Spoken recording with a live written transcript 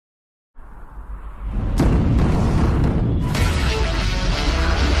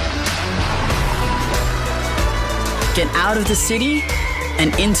Get out of the city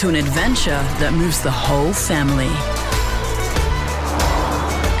and into an adventure that moves the whole family.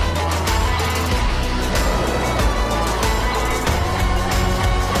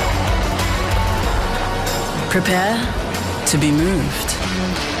 Prepare to be moved.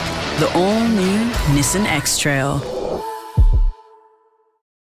 The all-new Nissan X-Trail.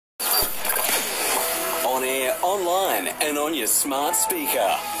 On air, online, and on your smart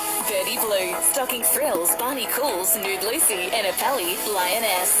speaker. Birdie Blue, Stocking Frills, Barney Cools, Nude Lucy, and a Pally,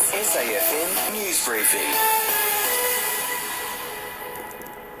 Lioness. SAFM News Briefing.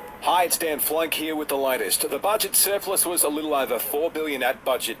 Hi, it's Dan Flake here with the latest. The budget surplus was a little over $4 billion at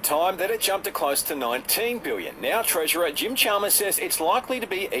budget time, then it jumped to close to $19 billion. Now Treasurer Jim Chalmers says it's likely to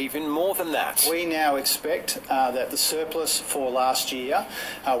be even more than that. We now expect that the surplus for last year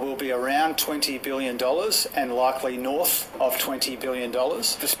will be around $20 billion and likely north of $20 billion.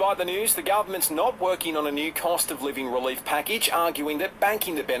 Despite the news, the government's not working on a new cost of living relief package, arguing that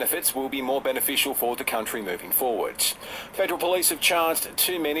banking the benefits will be more beneficial for the country moving forward. Federal police have charged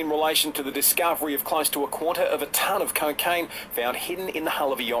 2 men in relation to the discovery of close to 1/4 ton of cocaine found hidden in the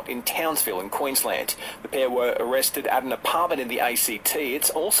hull of a yacht in Townsville in Queensland. The pair were arrested at an apartment in the ACT. It's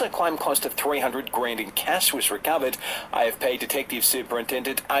also claimed close to $300,000 in cash was recovered. AFP Detective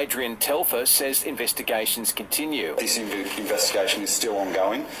Superintendent Adrian Telfer says investigations continue. This investigation is still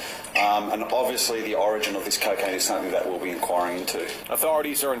ongoing. And obviously the origin of this cocaine is something that we'll be inquiring into.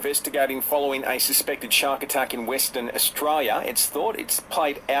 Authorities are investigating following a suspected shark attack in Western Australia. It's thought it's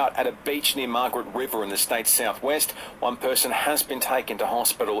played out at a beach near Margaret River in the state's southwest. One person has been taken to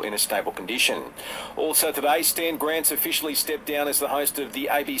hospital in a stable condition. Also today, Stan Grant's officially stepped down as the host of the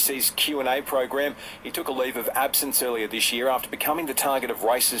ABC's Q&A program. He took a leave of absence earlier this year after becoming the target of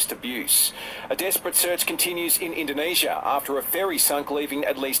racist abuse. A desperate search continues in Indonesia after a ferry sunk, leaving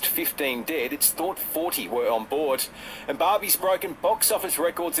at least 15 dead. It's thought 40 were on board. And Barbie's broken box office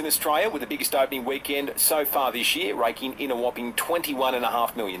records in Australia with the biggest opening weekend so far this year, raking in a whopping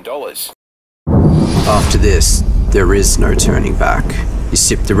 $21.5 million. After this, there is no turning back. You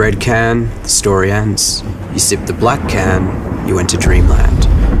sip the red can, the story ends. You sip the black can, you enter dreamland.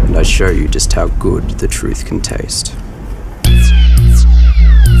 And I show you just how good the truth can taste.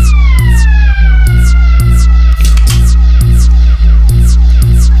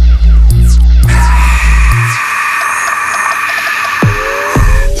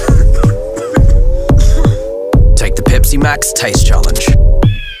 Max Taste Challenge.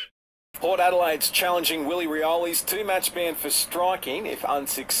 Port Adelaide's challenging Willie Rioli's 2-match ban for striking. If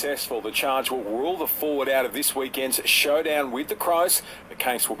unsuccessful, the charge will rule the forward out of this weekend's showdown with the Crows. The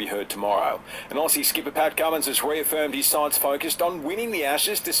case will be heard tomorrow. And Aussie skipper Pat Cummins has reaffirmed his side's focused on winning the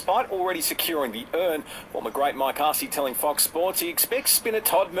Ashes despite already securing the urn. Former great Mike Hussey telling Fox Sports he expects spinner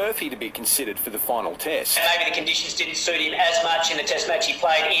Todd Murphy to be considered for the final test. And maybe the conditions didn't suit him as much in the test match he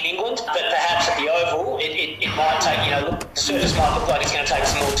played in England, but perhaps at the Oval it might take, the surface might look like it's going to take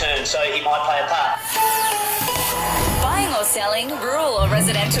some more turns, so he might play a part. Buying or selling, rural or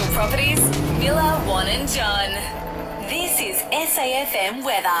residential properties, Miller, Wan and John. This is SAFM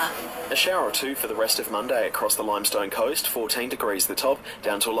weather. A shower or two for the rest of Monday across the Limestone coast, 14 degrees the top,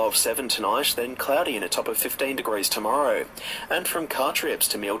 down to a low of 7 tonight, then cloudy and a top of 15 degrees tomorrow. And from car trips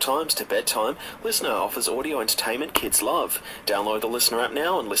to mealtimes to bedtime, Listener offers audio entertainment kids love. Download the Listener app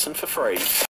now and listen for free.